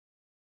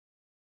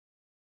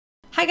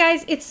Hi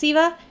guys, it's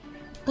Siva.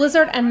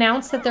 Blizzard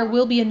announced that there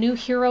will be a new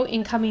hero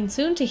incoming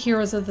soon to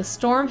Heroes of the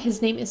Storm. His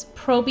name is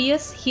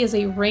Probius. He is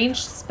a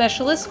ranged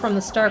specialist from the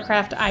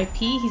Starcraft IP.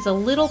 He's a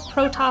little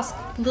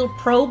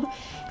probe.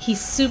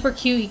 He's super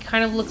cute. He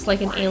kind of looks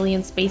like an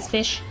alien space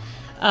fish.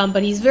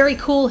 But he's very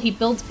cool. He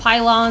builds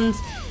pylons.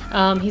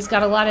 He's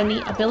got a lot of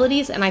neat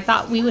abilities, and I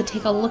thought we would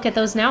take a look at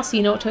those now so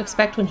you know what to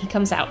expect when he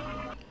comes out.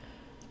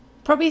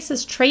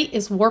 Probius' trait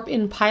is Warp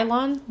in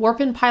Pylon. Warp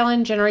in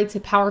Pylon generates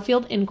a power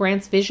field and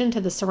grants vision to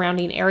the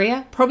surrounding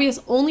area. Probius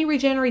only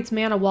regenerates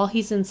mana while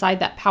he's inside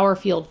that power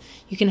field.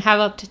 You can have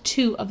up to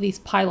 2 of these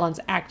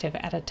pylons active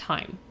at a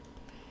time.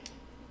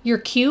 Your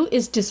Q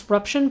is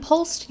Disruption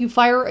Pulsed. You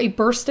fire a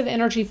burst of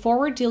energy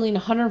forward, dealing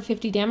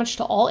 150 damage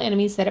to all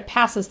enemies that it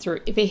passes through.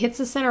 If it hits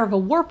the center of a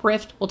warp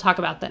rift, we'll talk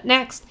about that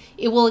next,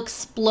 it will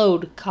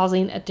explode,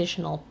 causing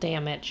additional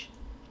damage.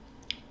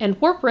 And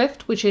Warp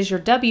Rift, which is your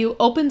W,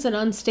 opens an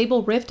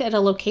unstable rift at a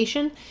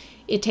location.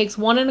 It takes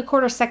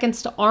 1¼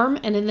 seconds to arm,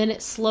 and then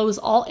it slows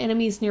all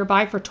enemies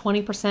nearby for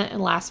 20%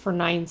 and lasts for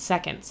 9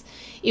 seconds.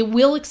 It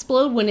will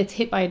explode when it's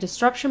hit by a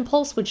Disruption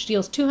Pulse, which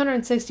deals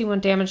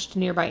 261 damage to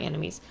nearby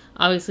enemies.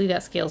 Obviously,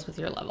 that scales with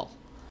your level.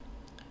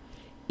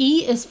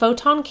 E is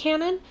Photon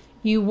Cannon.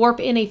 You warp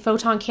in a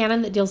photon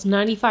cannon that deals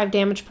 95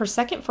 damage per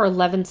second for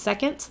 11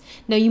 seconds.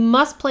 Now you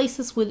must place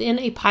this within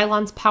a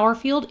pylon's power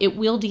field. It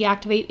will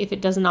deactivate if it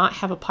does not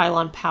have a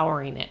pylon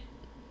powering it.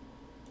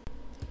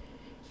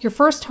 Your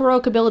first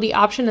heroic ability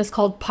option is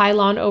called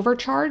Pylon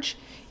Overcharge.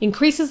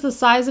 Increases the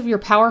size of your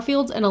power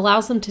fields and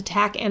allows them to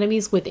attack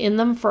enemies within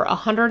them for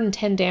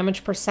 110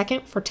 damage per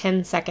second for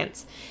 10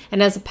 seconds.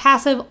 And as a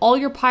passive, all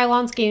your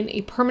pylons gain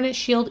a permanent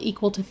shield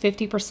equal to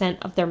 50%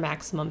 of their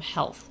maximum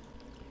health.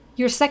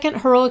 Your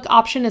second heroic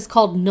option is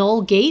called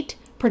Null Gate.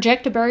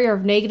 Project a barrier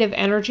of negative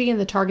energy in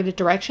the targeted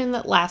direction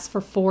that lasts for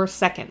 4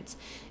 seconds.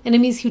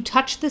 Enemies who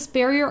touch this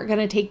barrier are going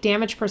to take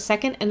damage per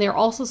second, and they're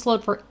also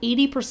slowed for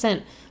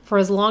 80% for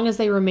as long as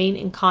they remain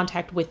in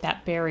contact with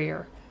that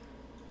barrier.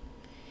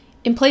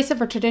 In place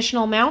of a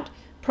traditional mount,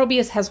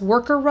 Probius has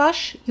Worker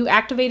Rush. You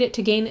activate it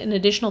to gain an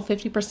additional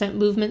 50%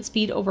 movement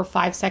speed over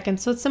 5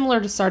 seconds, so it's similar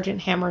to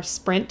Sergeant Hammer's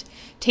Sprint.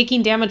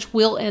 Taking damage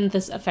will end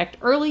this effect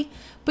early,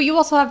 but you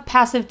also have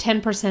passive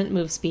 10%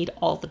 move speed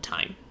all the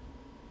time.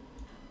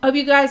 I hope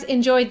you guys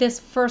enjoyed this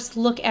first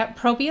look at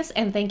Probius,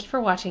 and thank you for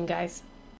watching, guys.